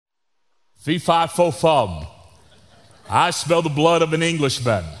Fee, fi, fo, fum. I smell the blood of an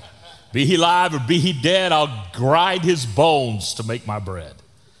Englishman. Be he alive or be he dead, I'll grind his bones to make my bread.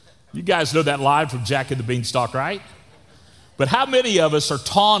 You guys know that line from Jack and the Beanstalk, right? But how many of us are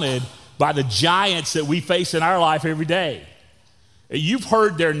taunted by the giants that we face in our life every day? You've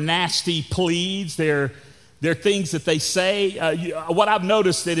heard their nasty pleas, their things that they say. What I've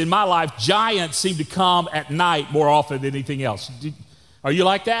noticed that in my life, giants seem to come at night more often than anything else. Are you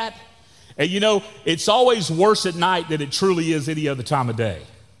like that? And you know, it's always worse at night than it truly is any other time of day.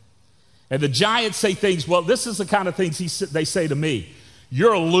 And the giants say things, well, this is the kind of things they say to me.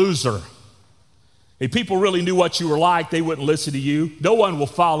 You're a loser. If people really knew what you were like, they wouldn't listen to you. No one will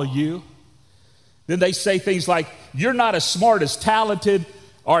follow you. Then they say things like, you're not as smart, as talented,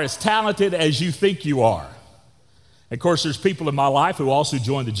 or as talented as you think you are. Of course, there's people in my life who also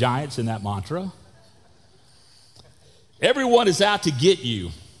join the giants in that mantra. Everyone is out to get you.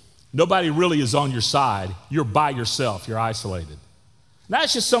 Nobody really is on your side. You're by yourself. You're isolated.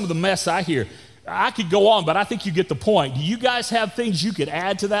 That's just some of the mess I hear. I could go on, but I think you get the point. Do you guys have things you could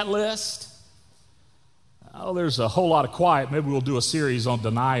add to that list? Oh, there's a whole lot of quiet. Maybe we'll do a series on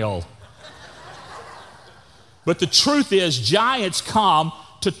denial. But the truth is, giants come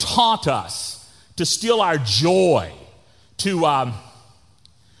to taunt us, to steal our joy, to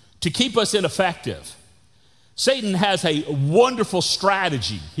keep us ineffective. Satan has a wonderful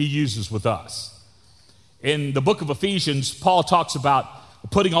strategy he uses with us. In the book of Ephesians, Paul talks about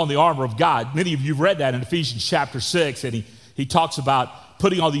putting on the armor of God. Many of you have read that in Ephesians chapter 6, and he talks about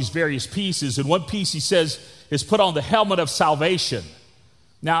putting on these various pieces. And one piece he says is put on the helmet of salvation.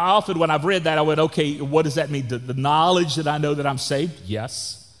 Now, often when I've read that, I went, okay, what does that mean? The knowledge that I know that I'm saved?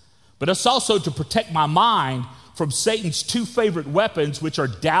 Yes. But it's also to protect my mind from Satan's two favorite weapons, which are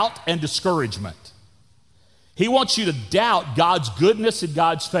doubt and discouragement. He wants you to doubt God's goodness and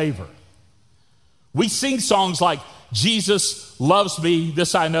God's favor. We sing songs like, Jesus loves me,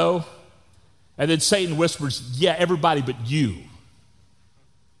 this I know. And then Satan whispers, yeah, everybody but you.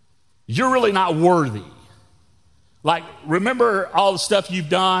 You're really not worthy. Like, remember all the stuff you've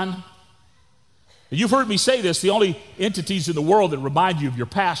done? You've heard me say this, the only entities in the world that remind you of your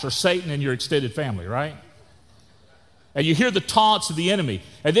past are Satan and your extended family, right? And you hear the taunts of the enemy.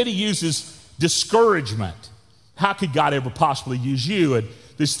 And then he uses discouragement. How could God ever possibly use you? And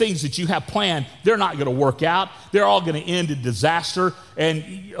there's things that you have planned, they're not going to work out. They're all going to end in disaster.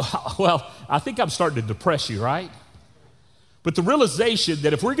 And, well, I think I'm starting to depress you, right? But the realization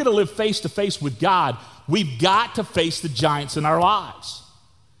that if we're going to live face to face with God, we've got to face the giants in our lives.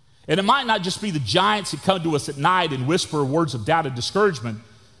 And it might not just be the giants that come to us at night and whisper words of doubt and discouragement.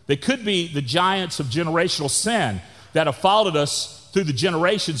 They could be the giants of generational sin that have followed us through the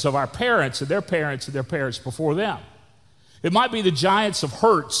generations of our parents and their parents and their parents before them. It might be the giants of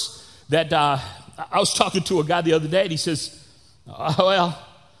hurts that I was talking to a guy the other day, and he says, well,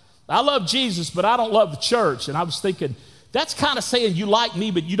 I love Jesus, but I don't love the church. And I was thinking, that's kind of saying you like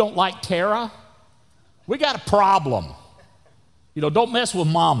me, but you don't like Tara. We got a problem. You know, don't mess with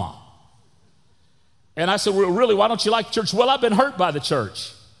mama. And I said, well, really, why don't you like the church? Well, I've been hurt by the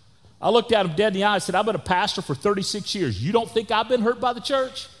church. I looked at him dead in the eye and said, I've been a pastor for 36 years. You don't think I've been hurt by the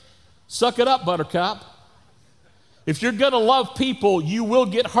church? Suck it up, buttercup. If you're going to love people, you will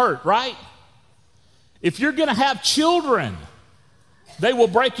get hurt, right? If you're going to have children, they will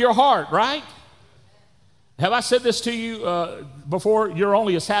break your heart, right? Have I said this to you before? You're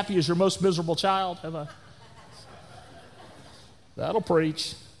only as happy as your most miserable child? Have I? That'll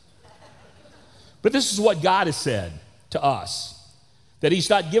preach. But this is what God has said to us, that he's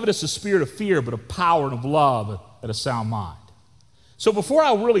not given us a spirit of fear, but of power and of love and a sound mind. So before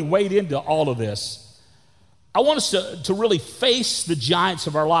I really wade into all of this, I want us to really face the giants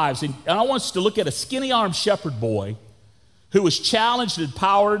of our lives. And I want us to look at a skinny-armed shepherd boy who was challenged and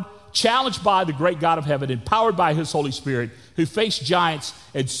empowered, challenged by the great God of heaven, empowered by his Holy Spirit, who faced giants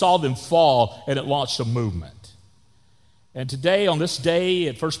and saw them fall, and it launched a movement. And today, on this day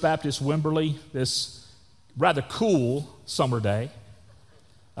at First Baptist Wimberley, this rather cool summer day,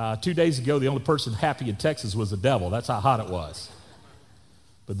 2 days ago, the only person happy in Texas was the devil. That's how hot it was.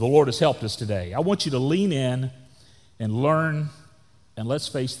 But the Lord has helped us today. I want you to lean in and learn, and let's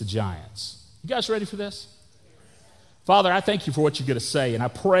face the giants. You guys ready for this? Father, I thank you for what you're going to say, and I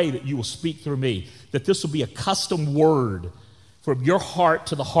pray that you will speak through me, that this will be a custom word from your heart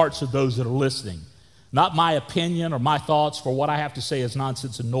to the hearts of those that are listening. Not my opinion or my thoughts, for what I have to say is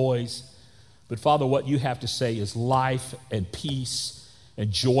nonsense and noise. But Father, what you have to say is life and peace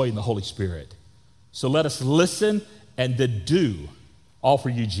and joy in the Holy Spirit. So let us listen and then do all for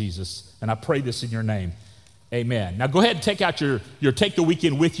you, Jesus. And I pray this in your name. Amen. Now go ahead and take out your Take the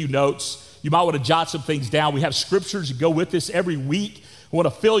Weekend With You notes. you might want to jot some things down. We have scriptures that go with this every week. We want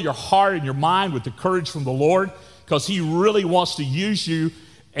to fill your heart and your mind with the courage from the Lord because he really wants to use you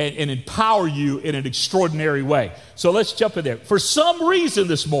and empower you in an extraordinary way. So let's jump in there. For some reason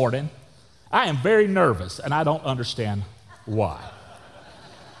this morning, I am very nervous, and I don't understand why.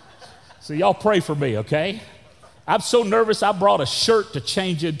 So y'all pray for me, okay? I'm so nervous I brought a shirt to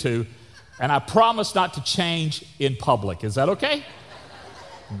change into, and I promise not to change in public. Is that okay?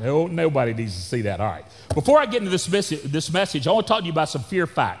 No, nobody needs to see that. All right. Before I get into this message, I want to talk to you about some fear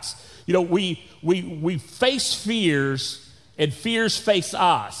facts. You know, we face fears, and fears face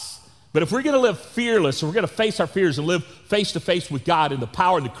us. But if we're going to live fearless, and we're going to face our fears and live face-to-face with God in the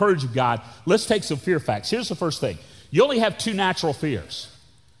power and the courage of God, let's take some fear facts. Here's the first thing. You only have two natural fears,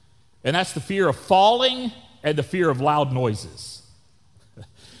 and that's the fear of falling and the fear of loud noises.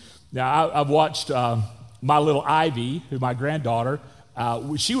 Now, I've watched my little Ivy, who's my granddaughter.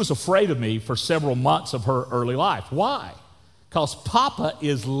 She was afraid of me for several months of her early life. Why? Because Papa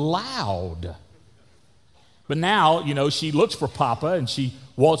is loud. But now, you know, she looks for Papa and she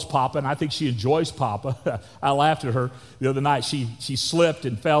wants Papa, and I think she enjoys Papa. I laughed at her the other night. She slipped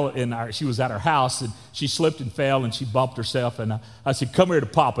and fell she was at our house, and she slipped and fell, and she bumped herself. And I said, "Come here to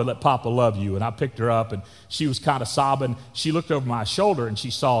Papa, let Papa love you." And I picked her up, and she was kind of sobbing. She looked over my shoulder, and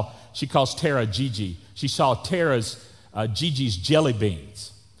she calls Tara Gigi. She saw Gigi's jelly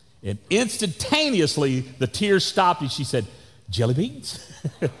beans. And instantaneously, the tears stopped, and she said, "Jelly beans?"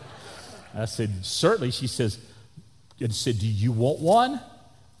 I said, "Certainly." She said, "Do you want one?"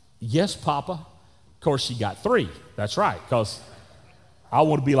 "Yes, Papa." Of course, she got 3. That's right, because I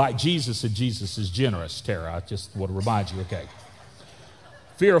want to be like Jesus, and Jesus is generous, Tara. I just want to remind you, okay.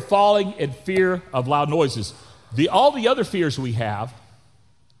 Fear of falling and fear of loud noises. All the other fears we have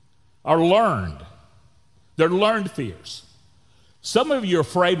are learned. They're learned fears. Some of you are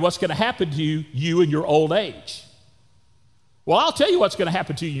afraid what's going to happen to you in your old age. Well, I'll tell you what's going to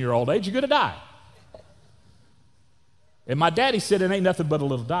happen to you in your old age. You're going to die. And my daddy said it ain't nothing but a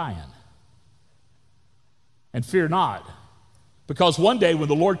little dying. And fear not, because one day when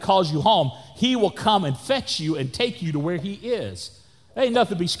the Lord calls you home, he will come and fetch you and take you to where he is. There ain't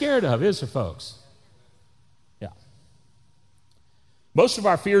nothing to be scared of, is there, folks? Yeah. Most of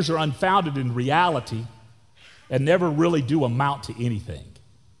our fears are unfounded in reality and never really do amount to anything.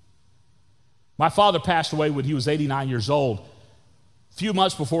 My father passed away when he was 89 years old. A few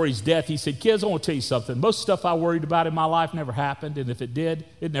months before his death, he said, "Kids, I want to tell you something. Most stuff I worried about in my life never happened, and if it did,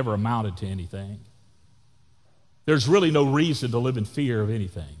 it never amounted to anything. There's really no reason to live in fear of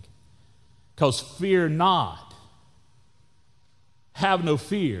anything. Because fear not. Have no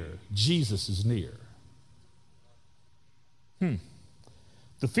fear. Jesus is near."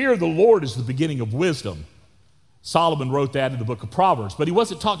 The fear of the Lord is the beginning of wisdom. Solomon wrote that in the book of Proverbs, but he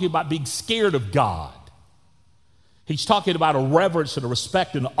wasn't talking about being scared of God. He's talking about a reverence and a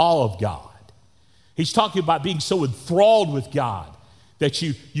respect and awe of God. He's talking about being so enthralled with God that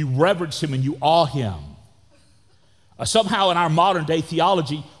you reverence him and you awe him. Somehow in our modern day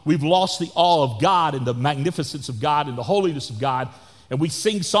theology, we've lost the awe of God and the magnificence of God and the holiness of God, and we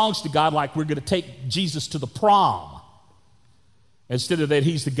sing songs to God like we're going to take Jesus to the prom. Instead of that,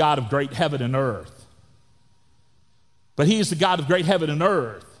 he's the God of great heaven and earth. But he is the God of great heaven and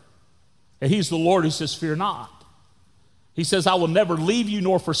earth. And he's the Lord who says, "Fear not." He says, "I will never leave you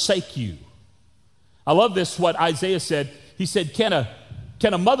nor forsake you." I love this, what Isaiah said. He said, Can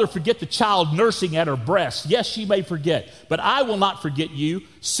a mother forget the child nursing at her breast? Yes, she may forget, but I will not forget you.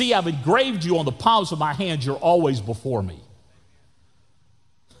 See, I've engraved you on the palms of my hands. You're always before me.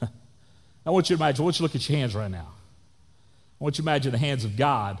 I want you to imagine, I want you to look at your hands right now. I want you to imagine the hands of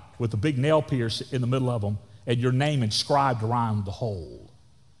God with a big nail pierce in the middle of them and your name inscribed around the hole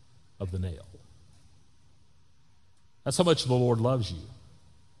of the nail. That's how much the Lord loves you.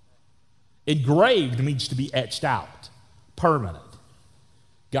 Engraved means to be etched out, permanent.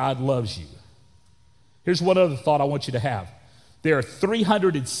 God loves you. Here's one other thought I want you to have. There are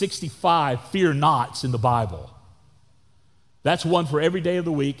 365 fear nots in the Bible. That's one for every day of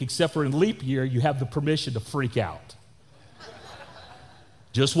the week, except for in leap year, you have the permission to freak out.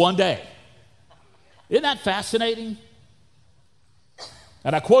 Just one day. Isn't that fascinating?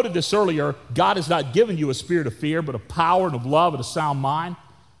 And I quoted this earlier, God has not given you a spirit of fear, but of power and of love and a sound mind.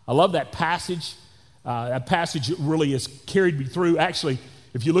 I love that passage. That passage really has carried me through. Actually,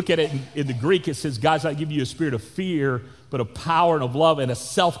 if you look at it in the Greek, it says, God's not giving you a spirit of fear, but of power and of love and a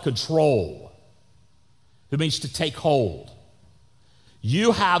self-control. It means to take hold.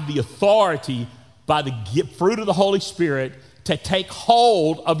 You have the authority by the fruit of the Holy Spirit to take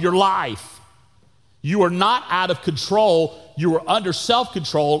hold of your life. You are not out of control. You are under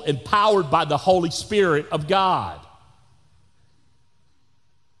self-control, empowered by the Holy Spirit of God.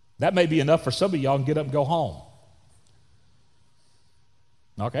 That may be enough for some of y'all and get up and go home.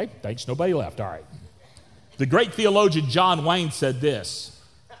 Okay, thanks. Nobody left. All right. The great theologian John Wayne said this: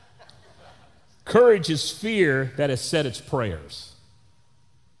 courage is fear that has said its prayers.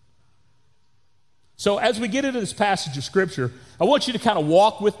 So as we get into this passage of Scripture, I want you to kind of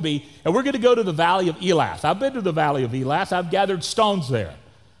walk with me, and we're going to go to the Valley of Elath. I've been to the Valley of Elath. I've gathered stones there.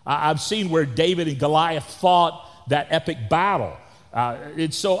 I've seen where David and Goliath fought that epic battle.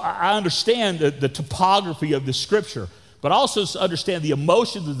 And so I understand the topography of the Scripture, but also understand the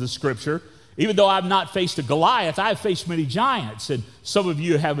emotions of the Scripture. Even though I've not faced a Goliath, I've faced many giants, and some of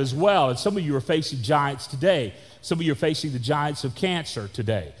you have as well, and some of you are facing giants today. Some of you are facing the giants of cancer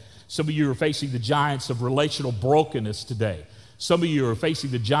today. Some of you are facing the giants of relational brokenness today. Some of you are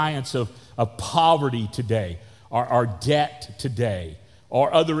facing the giants of poverty today, or debt today,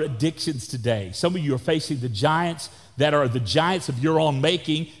 or other addictions today. Some of you are facing the giants that are the giants of your own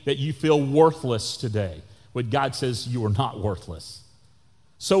making, that you feel worthless today, when God says you are not worthless.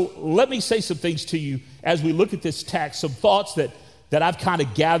 So let me say some things to you as we look at this text, some thoughts that I've kind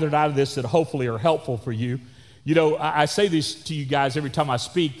of gathered out of this that hopefully are helpful for you. You know, I say this to you guys every time I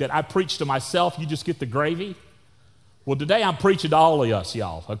speak, that I preach to myself, you just get the gravy. Well, today I'm preaching to all of us,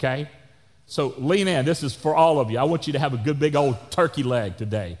 y'all, okay? So lean in. This is for all of you. I want you to have a good big old turkey leg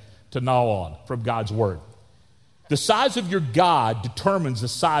today to gnaw on from God's Word. The size of your God determines the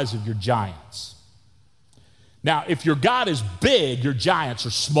size of your giants. Now, if your God is big, your giants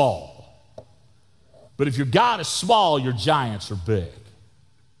are small. But if your God is small, your giants are big.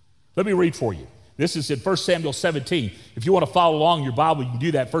 Let me read for you. This is in 1 Samuel 17. If you want to follow along in your Bible, you can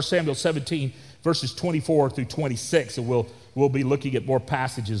do that. 1 Samuel 17, verses 24 through 26, and we'll be looking at more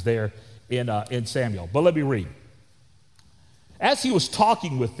passages there in Samuel. But let me read. As he was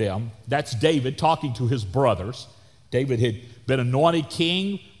talking with them, that's David talking to his brothers. David had been anointed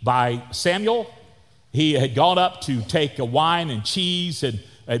king by Samuel. He had gone up to take a wine and cheese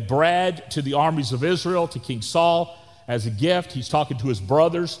and bread to the armies of Israel, to King Saul, as a gift. He's talking to his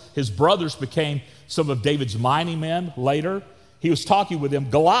brothers. His brothers became some of David's mighty men later. He was talking with them.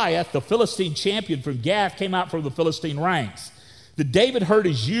 Goliath, the Philistine champion from Gath, came out from the Philistine ranks. Then David heard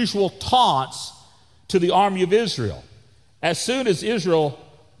his usual taunts to the army of Israel. As soon as the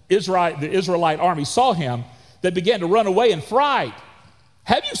Israelite army saw him, they began to run away in fright.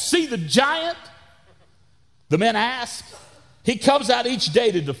 "Have you seen the giant?" the men asked. "He comes out each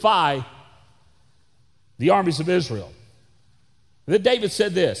day to defy the armies of Israel." Then David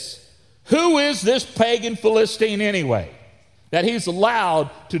said this: "Who is this pagan Philistine anyway, that he's allowed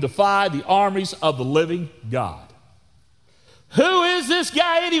to defy the armies of the living God?" Who is this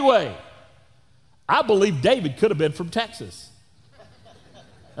guy anyway? I believe David could have been from Texas.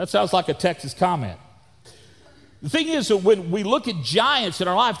 That sounds like a Texas comment. The thing is that when we look at giants in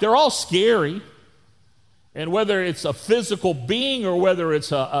our life, they're all scary. And whether it's a physical being or whether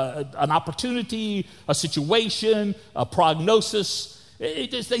it's an opportunity, a situation, a prognosis,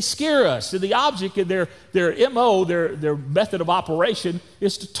 they scare us. And the object in their MO, their method of operation,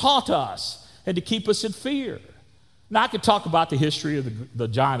 is to taunt us and to keep us in fear. Now, I could talk about the history of the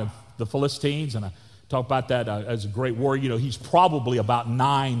giant of the Philistines, and I talk about that as a great warrior. You know, he's probably about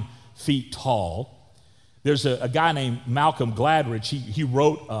 9 feet tall. There's a guy named Malcolm Gladrich. He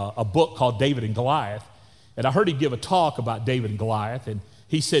wrote a book called David and Goliath. And I heard him give a talk about David and Goliath, and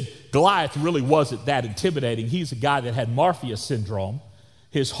he said Goliath really wasn't that intimidating. He's a guy that had Marfia syndrome.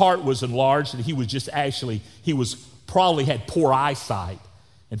 His heart was enlarged, and he probably had poor eyesight.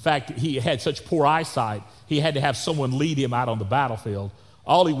 In fact, he had such poor eyesight, he had to have someone lead him out on the battlefield.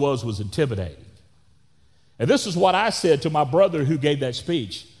 All he was intimidating. And this is what I said to my brother who gave that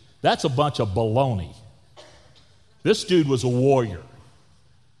speech. That's a bunch of baloney. This dude was a warrior.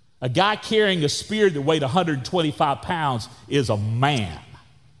 A guy carrying a spear that weighed 125 pounds is a man.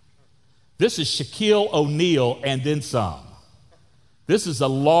 This is Shaquille O'Neal and then some. This is a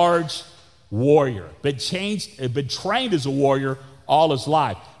large warrior, been trained as a warrior all his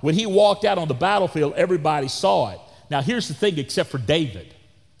life. When he walked out on the battlefield, everybody saw it. Now, here's the thing, except for David.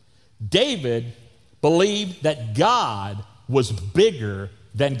 David believed that God was bigger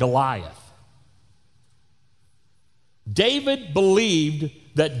than Goliath. David believed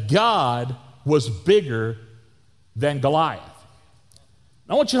that God was bigger than Goliath.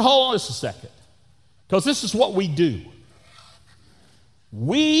 Now, I want you to hold on just a second, because this is what we do.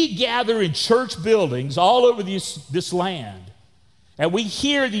 We gather in church buildings all over this land, and we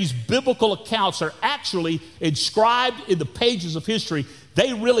hear these biblical accounts are actually inscribed in the pages of history.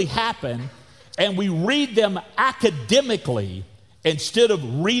 They really happen, and we read them academically instead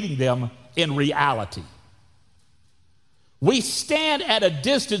of reading them in reality. We stand at a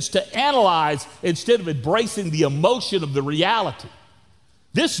distance to analyze instead of embracing the emotion of the reality.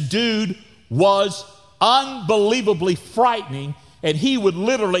 This dude was unbelievably frightening, and he would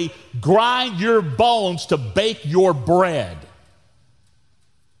literally grind your bones to bake your bread.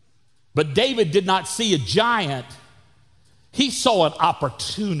 But David did not see a giant. He saw an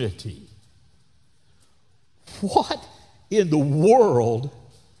opportunity. What in the world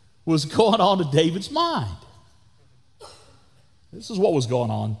was going on in David's mind? This is what was going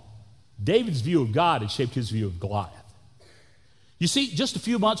on. David's view of God had shaped his view of Goliath. You see, just a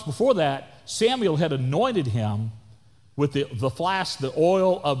few months before that, Samuel had anointed him with the flask, the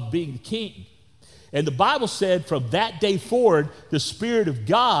oil of being king. And the Bible said from that day forward, the Spirit of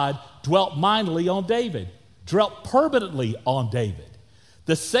God dwelt mightily on David, dwelt permanently on David.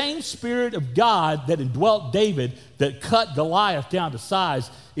 The same Spirit of God that indwelt David, that cut Goliath down to size,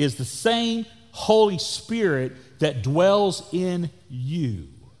 is the same Holy Spirit that dwells in you.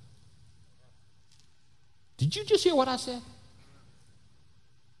 Did you just hear what I said?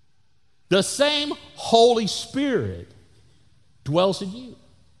 The same Holy Spirit dwells in you.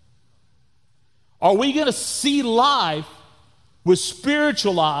 Are we going to see life with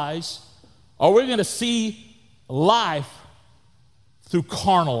spiritual eyes, or are we going to see life through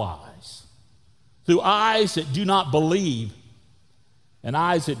carnal eyes, through eyes that do not believe and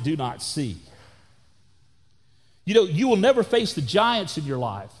eyes that do not see? You know, you will never face the giants in your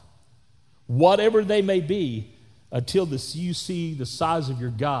life, whatever they may be, until you see the size of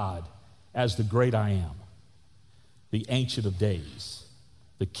your God as the great I am, the Ancient of Days,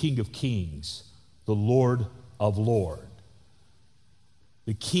 the King of Kings, the Lord of Lords,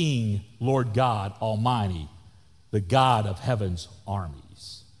 the King, Lord God Almighty, the God of heaven's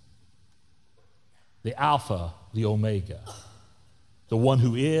armies, the Alpha, the Omega, the one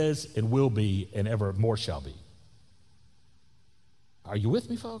who is and will be and evermore shall be. Are you with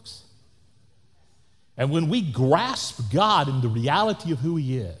me, folks? And when we grasp God in the reality of who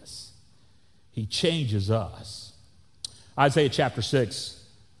he is, he changes us. Isaiah chapter 6,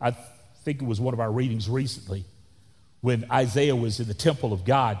 I think it was one of our readings recently, when Isaiah was in the temple of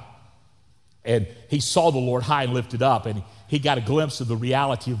God and he saw the Lord high and lifted up, and he got a glimpse of the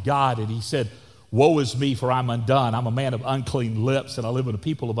reality of God, and he said, "Woe is me, for I'm undone. I'm a man of unclean lips, and I live with a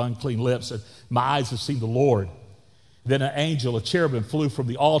people of unclean lips, and my eyes have seen the Lord." Then an angel, a cherubim, flew from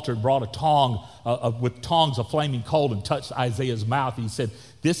the altar and brought a tongue with tongues of flaming coal and touched Isaiah's mouth. He said,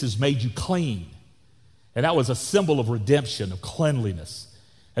 "This has made you clean." And that was a symbol of redemption, of cleanliness.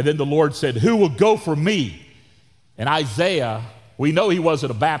 And then the Lord said, "Who will go for me?" And Isaiah, we know he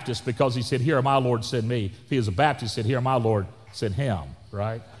wasn't a Baptist because he said, "Here am I, Lord, send me." If he was a Baptist, he said, "Here am I, Lord, send him,"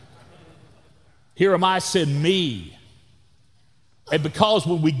 right? "Here am I, send me." And because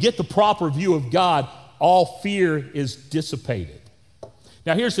when we get the proper view of God, all fear is dissipated.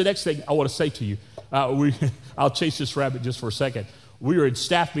 Now, here's the next thing I want to say to you. I'll chase this rabbit just for a second. We were in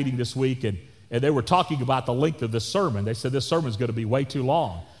staff meeting this week, and they were talking about the length of this sermon. They said this sermon is going to be way too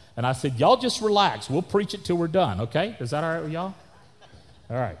long. And I said, y'all just relax. We'll preach it till we're done, okay? Is that all right with y'all?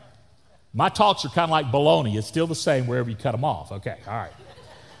 All right. My talks are kind of like bologna. It's still the same wherever you cut them off. Okay, all right.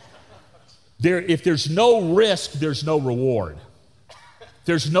 If there's no risk, there's no reward. If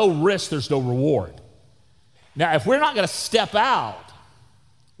there's no risk, there's no reward. Now, if we're not going to step out,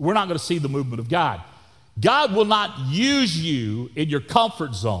 we're not going to see the movement of God. God will not use you in your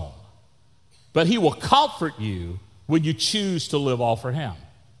comfort zone, but he will comfort you when you choose to live all for him.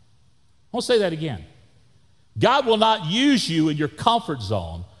 I'll say that again. God will not use you in your comfort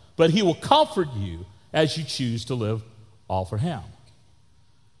zone, but he will comfort you as you choose to live all for him.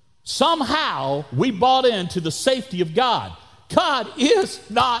 Somehow, we bought into the safety of God. God is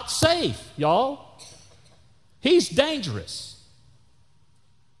not safe, y'all. He's dangerous.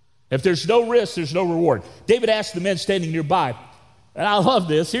 If there's no risk, there's no reward. David asked the men standing nearby, and I love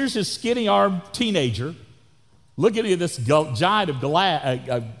this. Here's this skinny-armed teenager looking at this giant of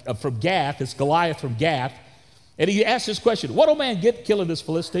Goliath from Gath, this Goliath from Gath, and he asked this question: "What'll man get killing this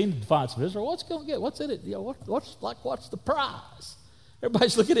Philistine in defiance of Israel? What's going to get? What's in it? You know, what's the prize?"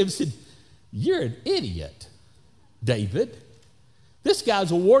 Everybody's looking at him and said, "You're an idiot, David. This guy's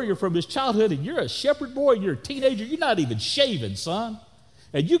a warrior from his childhood, and you're a shepherd boy, and you're a teenager. You're not even shaven, son.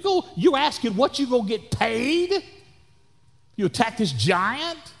 And you asking what you gonna get paid? You attack this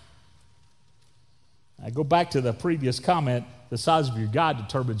giant?" I go back to the previous comment: the size of your God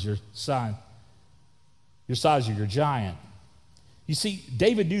determines your size of your giant. You see,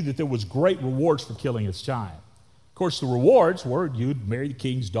 David knew that there was great rewards for killing this giant. Of Of course, the rewards were you'd marry the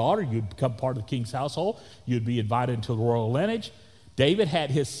king's daughter, you'd become part of the king's household, you'd be invited into the royal lineage. David had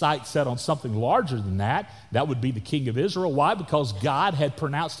his sights set on something larger than that. That would be the king of Israel. Why? Because God had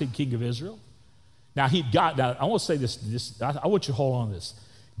pronounced him king of Israel. Now, now I want to say this, I want you to hold on to this.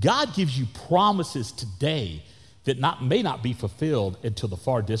 God gives you promises today that may not be fulfilled until the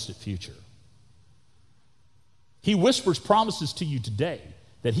far distant future. He whispers promises to you today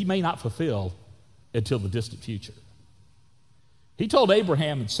that he may not fulfill until the distant future. He told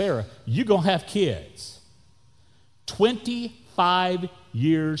Abraham and Sarah, you're going to have kids. 25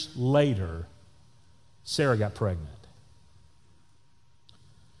 years later, Sarah got pregnant.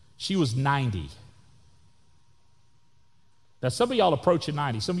 She was 90. Now, some of y'all approaching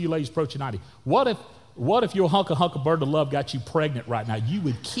 90. Some of you ladies approaching 90. What if your hunk of bird of love got you pregnant right now? You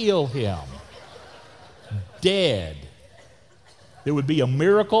would kill him. Dead. There would be a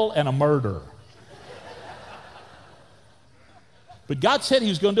miracle and a murder. But God said he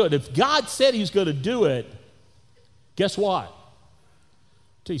was going to do it. If God said he was going to do it, guess what? I'll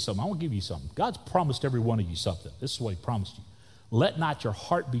tell you something. I want to give you something. God's promised every one of you something. This is what he promised you. Let not your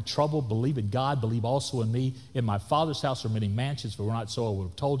heart be troubled. Believe in God. Believe also in me. In my Father's house are many mansions. If it were not so, I would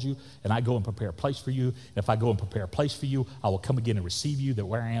have told you. And I go and prepare a place for you. And if I go and prepare a place for you, I will come again and receive you, that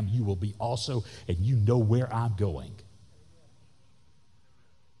where I am, you will be also. And you know where I'm going.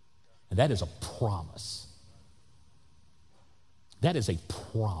 And that is a promise. That is a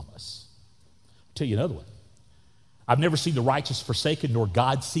promise. I'll tell you another one. I've never seen the righteous forsaken, nor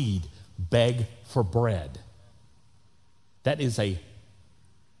God's seed beg for bread. That is a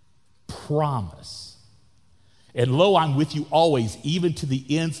promise. And lo, I'm with you always, even to the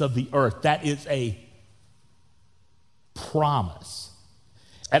ends of the earth. That is a promise.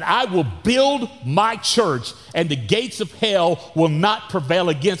 And I will build my church, and the gates of hell will not prevail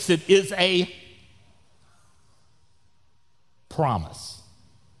against it. Is a promise.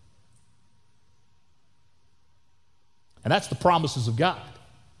 And that's the promises of God.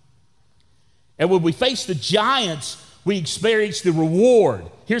 And when we face the giants, we experience the reward.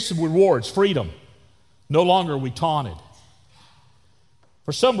 Here's some rewards. Freedom. No longer are we taunted.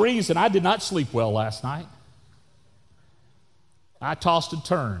 For some reason, I did not sleep well last night. I tossed and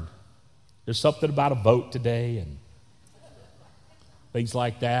turned. There's something about a vote today and things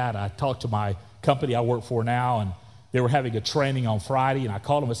like that. I talked to my company I work for now, and they were having a training on Friday, and I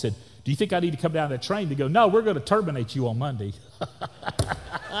called them and said, do you think I need to come down to that train? They go, no, we're going to terminate you on Monday.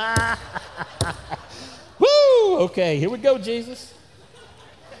 Woo! Okay, here we go, Jesus.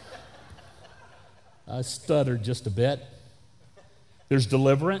 I stuttered just a bit. There's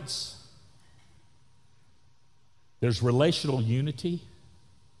deliverance. There's relational unity.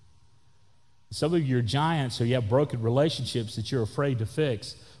 Some of you are giants, so you have broken relationships that you're afraid to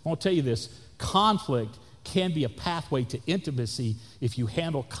fix. I want to tell you this. Conflict can be a pathway to intimacy if you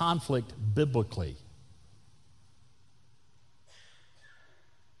handle conflict biblically.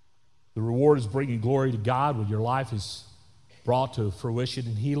 The reward is bringing glory to God when your life is brought to fruition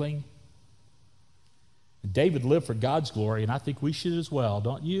and healing. And David lived for God's glory, and I think we should as well,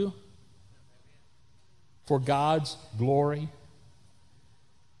 don't you? For God's glory.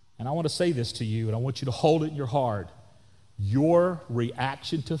 And I want to say this to you, and I want you to hold it in your heart. Your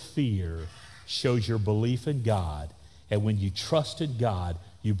reaction to fear shows your belief in God, and when you trust in God,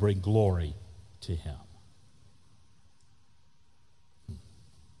 you bring glory to him.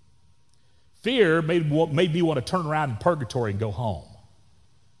 Fear made me want to turn around in purgatory and go home.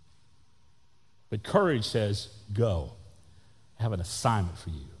 But courage says, go. I have an assignment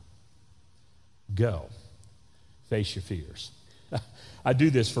for you. Go. Face your fears. I do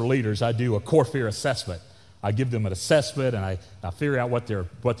this for leaders. I do a core fear assessment. I give them an assessment, and I figure out what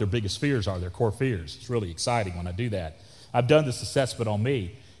their biggest fears are, their core fears. It's really exciting when I do that. I've done this assessment on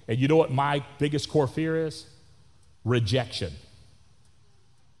me, and you know what my biggest core fear is? Rejection.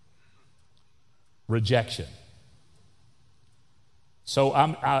 Rejection. So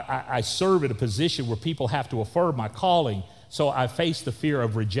I serve in a position where people have to affirm my calling, so I face the fear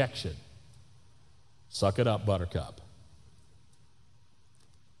of rejection. Suck it up, buttercup.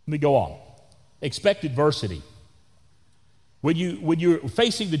 Let me go on. Expect adversity. When you're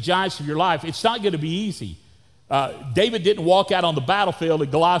facing the giants of your life, it's not going to be easy. David didn't walk out on the battlefield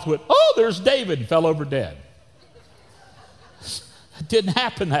and Goliath went, oh, there's David, and fell over dead. It didn't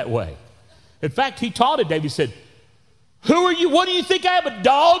happen that way. In fact, he taunted David. He said, who are you? What do you think I am, a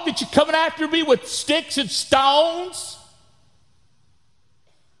dog that you're coming after me with sticks and stones?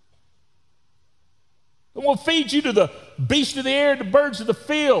 I'm going to feed you to the beasts of the air and the birds of the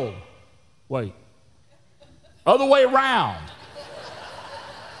field. Wait. Other way around.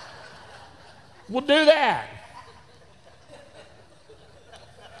 We'll do that.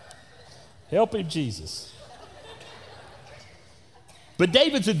 Help him, Jesus. But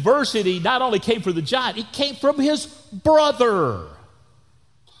David's adversity not only came from the giant, it came from his brother.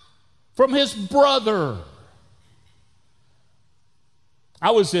 From his brother.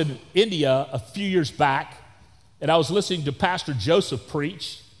 I was in India a few years back, and I was listening to Pastor Joseph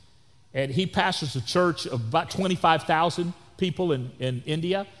preach, and he pastors a church of about 25,000 people in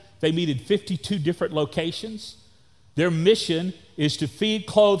India. They meet in 52 different locations. Their mission is to feed,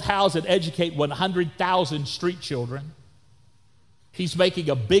 clothe, house, and educate 100,000 street children. He's making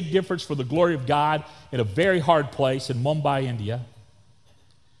a big difference for the glory of God in a very hard place in Mumbai, India.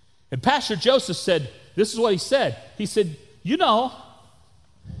 And Pastor Joseph said, this is what he said. He said, you know,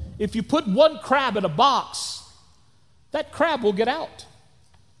 if you put one crab in a box, that crab will get out.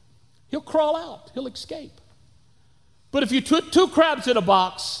 He'll crawl out. He'll escape. But if you put two crabs in a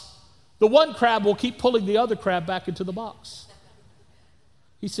box, the one crab will keep pulling the other crab back into the box.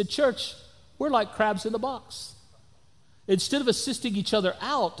 He said, church, we're like crabs in a box. Instead of assisting each other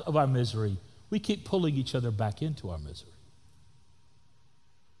out of our misery, we keep pulling each other back into our misery.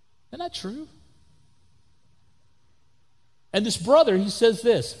 Isn't that true? And this brother, he says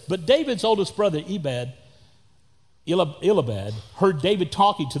this, but David's oldest brother, Elabed, heard David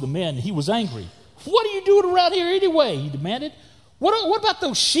talking to the men. He was angry. What are you doing around here anyway? He demanded. What about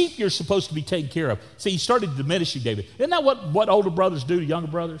those sheep you're supposed to be taking care of? See, he started diminishing David. Isn't that what older brothers do to younger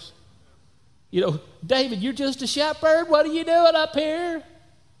brothers? You know, David, you're just a shepherd. What are you doing up here?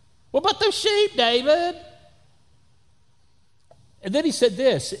 What about those sheep, David? And then he said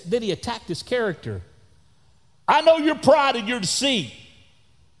this. Then he attacked his character. I know your pride and your deceit.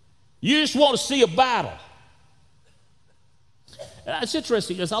 You just want to see a battle. And it's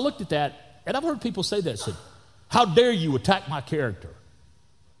interesting, as I looked at that, and I've heard people say that, said, how dare you attack my character?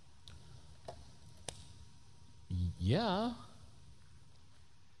 Yeah.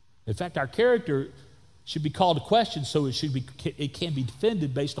 In fact, our character should be called to question, so it can be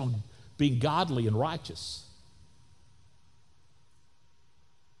defended based on being godly and righteous.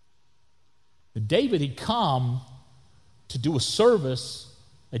 And David had come to do a service,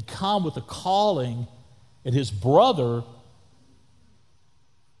 had come with a calling, and his brother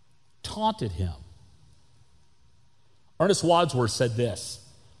taunted him. Ernest Wadsworth said this,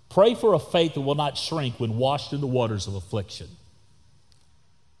 pray for a faith that will not shrink when washed in the waters of affliction.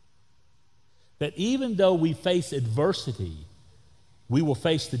 That even though we face adversity, we will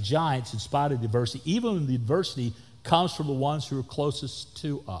face the giants in spite of the adversity, even when the adversity comes from the ones who are closest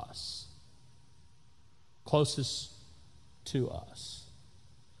to us. Closest to us.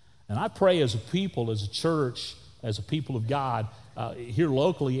 And I pray as a people, as a church, as a people of God, here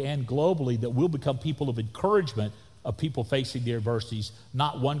locally and globally, that we'll become people of encouragement of people facing their adversities,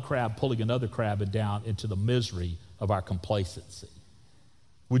 not one crab pulling another crab down into the misery of our complacency.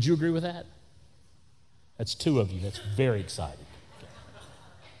 Would you agree with that? That's two of you. That's very exciting. Okay.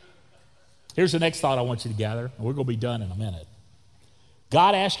 Here's the next thought I want you to gather, and we're going to be done in a minute.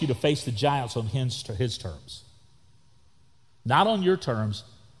 God asks you to face the giants on his terms. Not on your terms,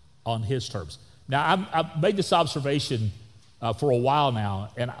 on his terms. Now, I've made this observation for a while now,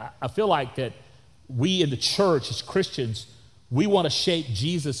 and I feel like that we in the church as Christians, we want to shape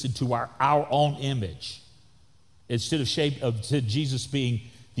Jesus into our own image instead of Jesus being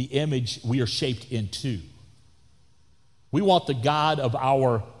the image we are shaped into. We want the God of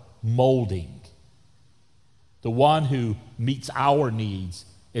our molding, the one who meets our needs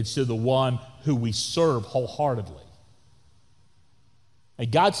instead of the one who we serve wholeheartedly.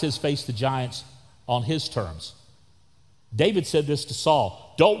 And God says face the giants on his terms. David said this to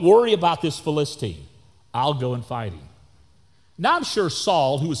Saul, don't worry about this Philistine. I'll go and fight him. Now I'm sure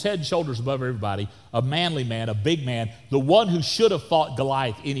Saul, who was head and shoulders above everybody, a manly man, a big man, the one who should have fought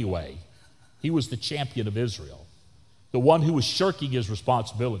Goliath anyway, he was the champion of Israel, the one who was shirking his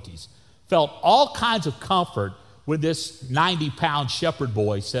responsibilities, felt all kinds of comfort when this 90-pound shepherd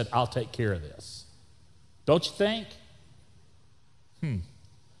boy said, I'll take care of this. Don't you think?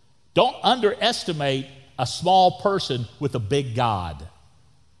 Don't underestimate a small person with a big God.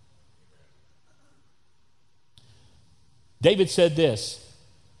 David said this,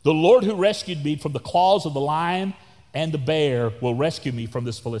 the Lord who rescued me from the claws of the lion and the bear will rescue me from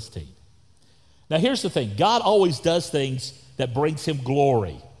this Philistine. Now here's the thing, God always does things that brings him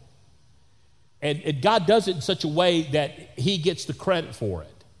glory. And God does it in such a way that he gets the credit for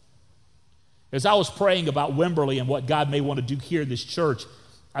it. As I was praying about Wimberley and what God may want to do here in this church,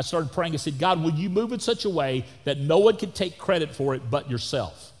 I started praying and said, God, will you move in such a way that no one can take credit for it but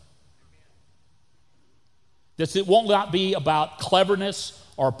yourself? That it won't not be about cleverness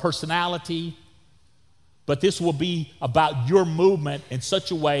or personality, but this will be about your movement in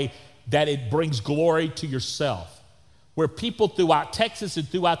such a way that it brings glory to yourself. Where people throughout Texas and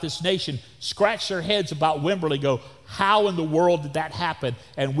throughout this nation scratch their heads about Wimberley, go, how in the world did that happen?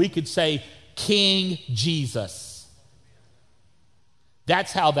 And we could say, King Jesus.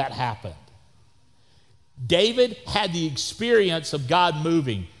 That's how that happened. David had the experience of God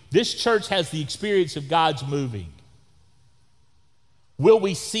moving. This church has the experience of God's moving. Will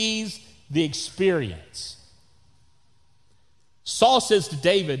we seize the experience? Saul says to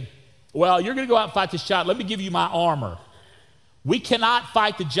David, well, you're going to go out and fight this giant. Let me give you my armor. We cannot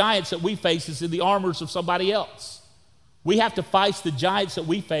fight the giants that we face in the armors of somebody else. We have to fight the giants that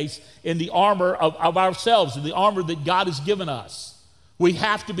we face in the armor of ourselves, in the armor that God has given us. We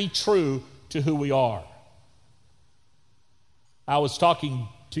have to be true to who we are. I was talking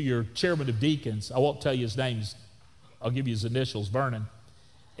to your chairman of deacons. I won't tell you his name. I'll give you his initials, Vernon.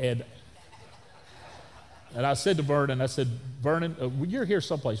 And I said to Vernon, Vernon, you're here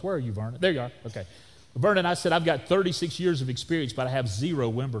someplace. Where are you, Vernon? There you are. Okay. Vernon, I said, I've got 36 years of experience, but I have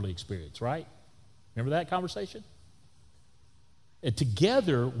 0 Wimberley experience, right? Remember that conversation? And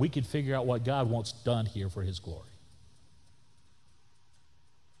together, we can figure out what God wants done here for his glory.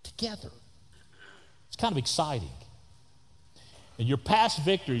 Together. It's kind of exciting. And your past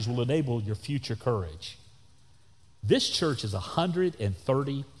victories will enable your future courage. This church is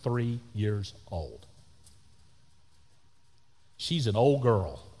 133 years old. She's an old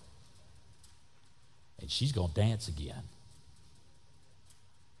girl. And she's going to dance again.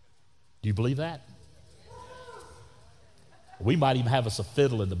 Do you believe that? We might even have us a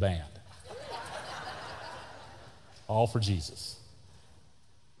fiddle in the band. All for Jesus.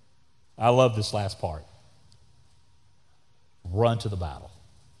 I love this last part. Run to the battle.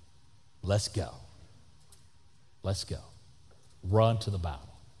 Let's go. Let's go. Run to the battle.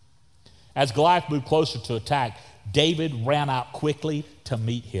 As Goliath moved closer to attack, David ran out quickly to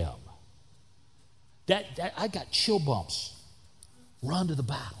meet him. I got chill bumps. Run to the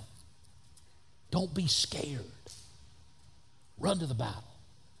battle. Don't be scared. Run to the battle.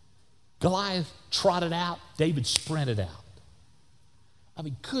 Goliath trotted out. David sprinted out. I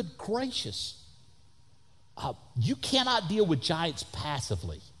mean, good gracious. You cannot deal with giants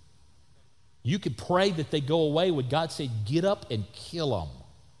passively. You can pray that they go away when God said, get up and kill them.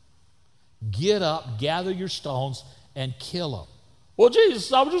 Get up, gather your stones, and kill them. Well,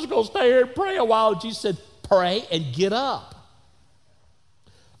 Jesus, I'm just going to stay here and pray a while. And Jesus said, pray and get up.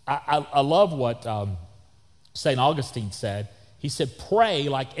 I love what St. Augustine said. He said, pray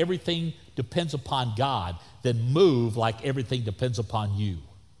like everything depends upon God, then move like everything depends upon you.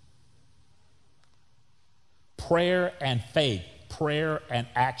 Prayer and faith, prayer and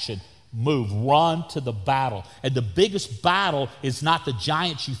action. Move, run to the battle. And the biggest battle is not the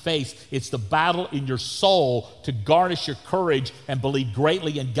giants you face, it's the battle in your soul to garnish your courage and believe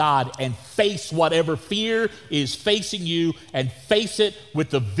greatly in God and face whatever fear is facing you and face it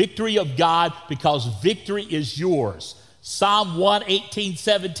with the victory of God, because victory is yours. Psalm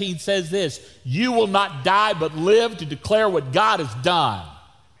 118:17 says this, you will not die but live to declare what God has done.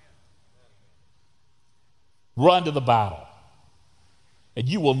 Run to the battle. And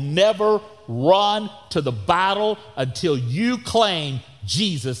you will never run to the battle until you claim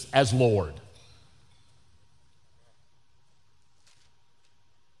Jesus as Lord.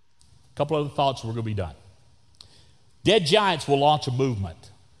 A couple other thoughts, we're going to be done. Dead giants will launch a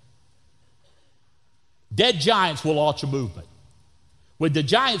movement. Dead giants will launch a movement. When the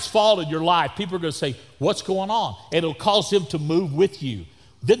giants fall in your life, people are going to say, what's going on? And it'll cause them to move with you.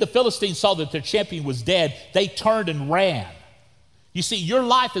 Then the Philistines saw that their champion was dead. They turned and ran. You see, your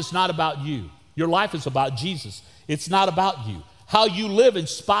life is not about you. Your life is about Jesus. It's not about you. How you live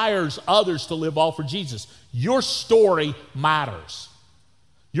inspires others to live all for Jesus. Your story matters.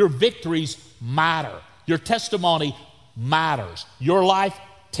 Your victories matter. Your testimony matters. Your life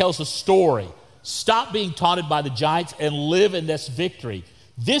tells a story. Stop being taunted by the giants and live in this victory.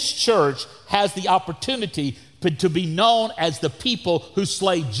 This church has the opportunity to be known as the people who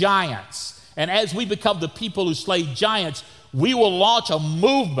slay giants. And as we become the people who slay giants, we will launch a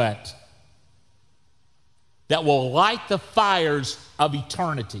movement that will light the fires of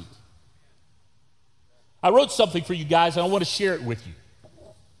eternity. I wrote something for you guys, and I want to share it with you.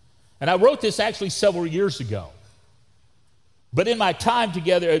 And I wrote this actually several years ago. But in my time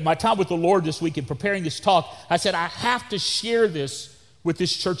together, in my time with the Lord this week in preparing this talk, I said, I have to share this with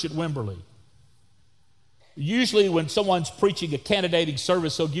this church at Wimberley. Usually when someone's preaching a candidating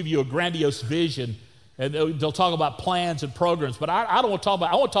service, they'll give you a grandiose vision, and they'll talk about plans and programs. But I don't want to talk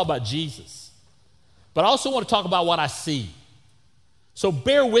about, I want to talk about Jesus. But I also want to talk about what I see. So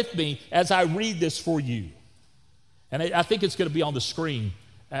bear with me as I read this for you. And I think it's going to be on the screen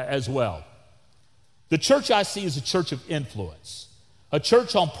as well. The church I see is a church of influence, a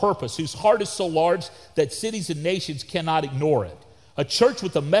church on purpose whose heart is so large that cities and nations cannot ignore it, a church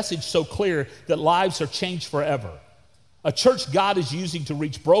with a message so clear that lives are changed forever, a church God is using to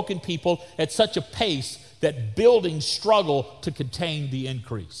reach broken people at such a pace that buildings struggle to contain the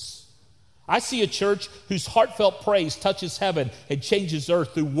increase. I see a church whose heartfelt praise touches heaven and changes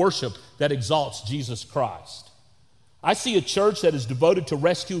earth through worship that exalts Jesus Christ. I see a church that is devoted to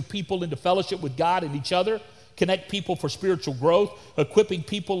rescue people into fellowship with God and each other, connect people for spiritual growth, equipping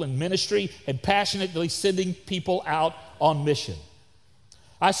people in ministry, and passionately sending people out on mission.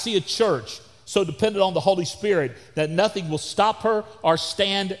 I see a church so dependent on the Holy Spirit that nothing will stop her or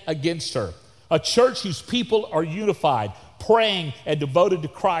stand against her. A church whose people are unified, praying and devoted to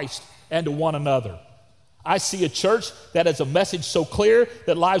Christ and to one another. I see a church that has a message so clear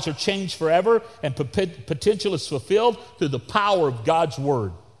that lives are changed forever and potential is fulfilled through the power of God's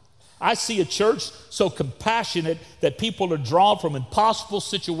word. I see a church so compassionate that people are drawn from impossible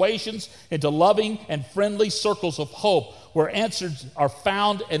situations into loving and friendly circles of hope where answers are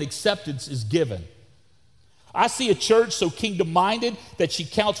found and acceptance is given. I see a church so kingdom-minded that she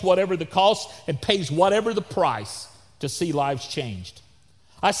counts whatever the cost and pays whatever the price to see lives changed.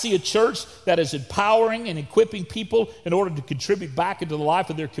 I see a church that is empowering and equipping people in order to contribute back into the life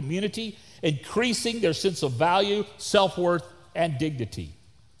of their community, increasing their sense of value, self-worth, and dignity.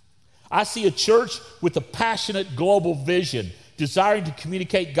 I see a church with a passionate global vision, desiring to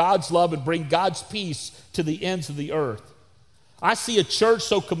communicate God's love and bring God's peace to the ends of the earth. I see a church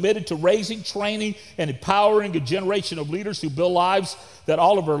so committed to raising, training, and empowering a generation of leaders who build lives that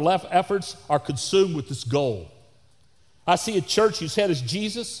all of our efforts are consumed with this goal. I see a church whose head is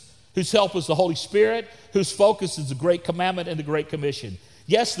Jesus, whose help is the Holy Spirit, whose focus is the Great Commandment and the Great Commission.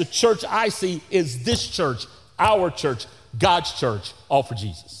 Yes, the church I see is this church, our church, God's church, all for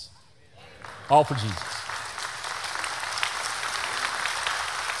Jesus. All for Jesus.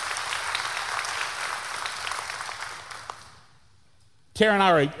 Tara and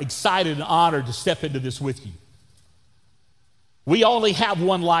I are excited and honored to step into this with you. We only have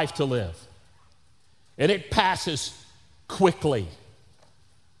one life to live, and it passes quickly.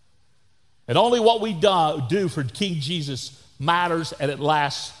 And only what we do for King Jesus matters, and it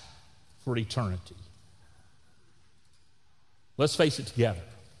lasts for eternity. Let's face it together.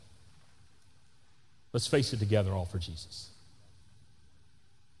 Let's face it together, all for Jesus.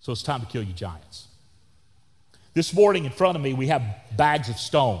 So it's time to kill you giants. This morning in front of me, we have bags of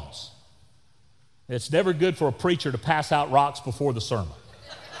stones. It's never good for a preacher to pass out rocks before the sermon.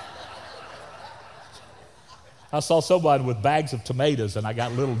 I saw somebody with bags of tomatoes, and I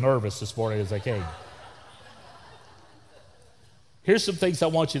got a little nervous this morning as I came. Here's some things I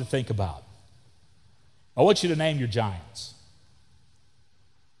want you to think about. I want you to name your giants.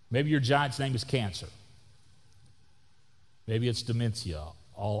 Maybe your giant's name is cancer. Maybe it's dementia,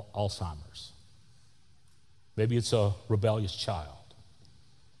 Alzheimer's. Maybe it's a rebellious child.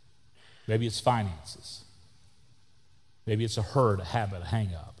 Maybe it's finances. Maybe it's a hurt, a habit, a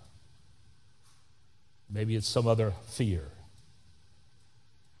hang-up. Maybe it's some other fear.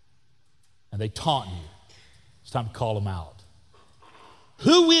 And they taunt you. It's time to call them out.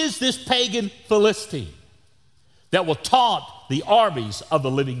 Who is this pagan Philistine that will taunt the armies of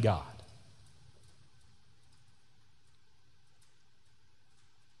the living God?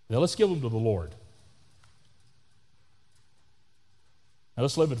 Now let's give them to the Lord. Now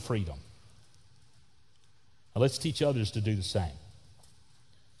let's live in freedom. Now let's teach others to do the same.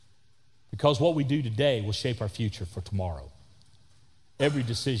 Because what we do today will shape our future for tomorrow. Every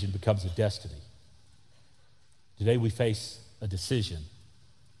decision becomes a destiny. Today we face a decision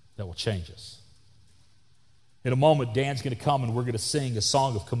that will change us. In a moment, Dan's going to come and we're going to sing a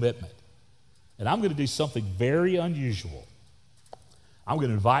song of commitment. And I'm going to do something very unusual. I'm going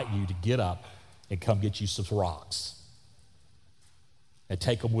to invite you to get up and come get you some rocks and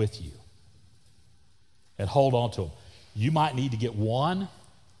take them with you and hold on to them. You might need to get one.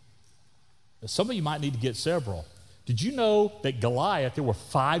 Some of you might need to get several. Did you know that Goliath, there were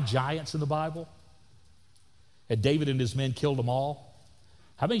 5 giants in the Bible? And David and his men killed them all?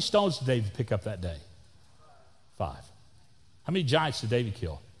 How many stones did David pick up that day? 5. How many giants did David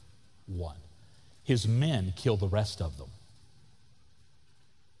kill? 1. His men killed the rest of them.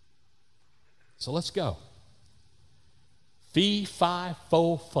 So let's go. Fee, fi,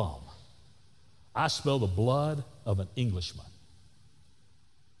 fo, fum. I smell the blood of an Englishman.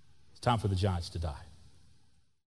 It's time for the giants to die.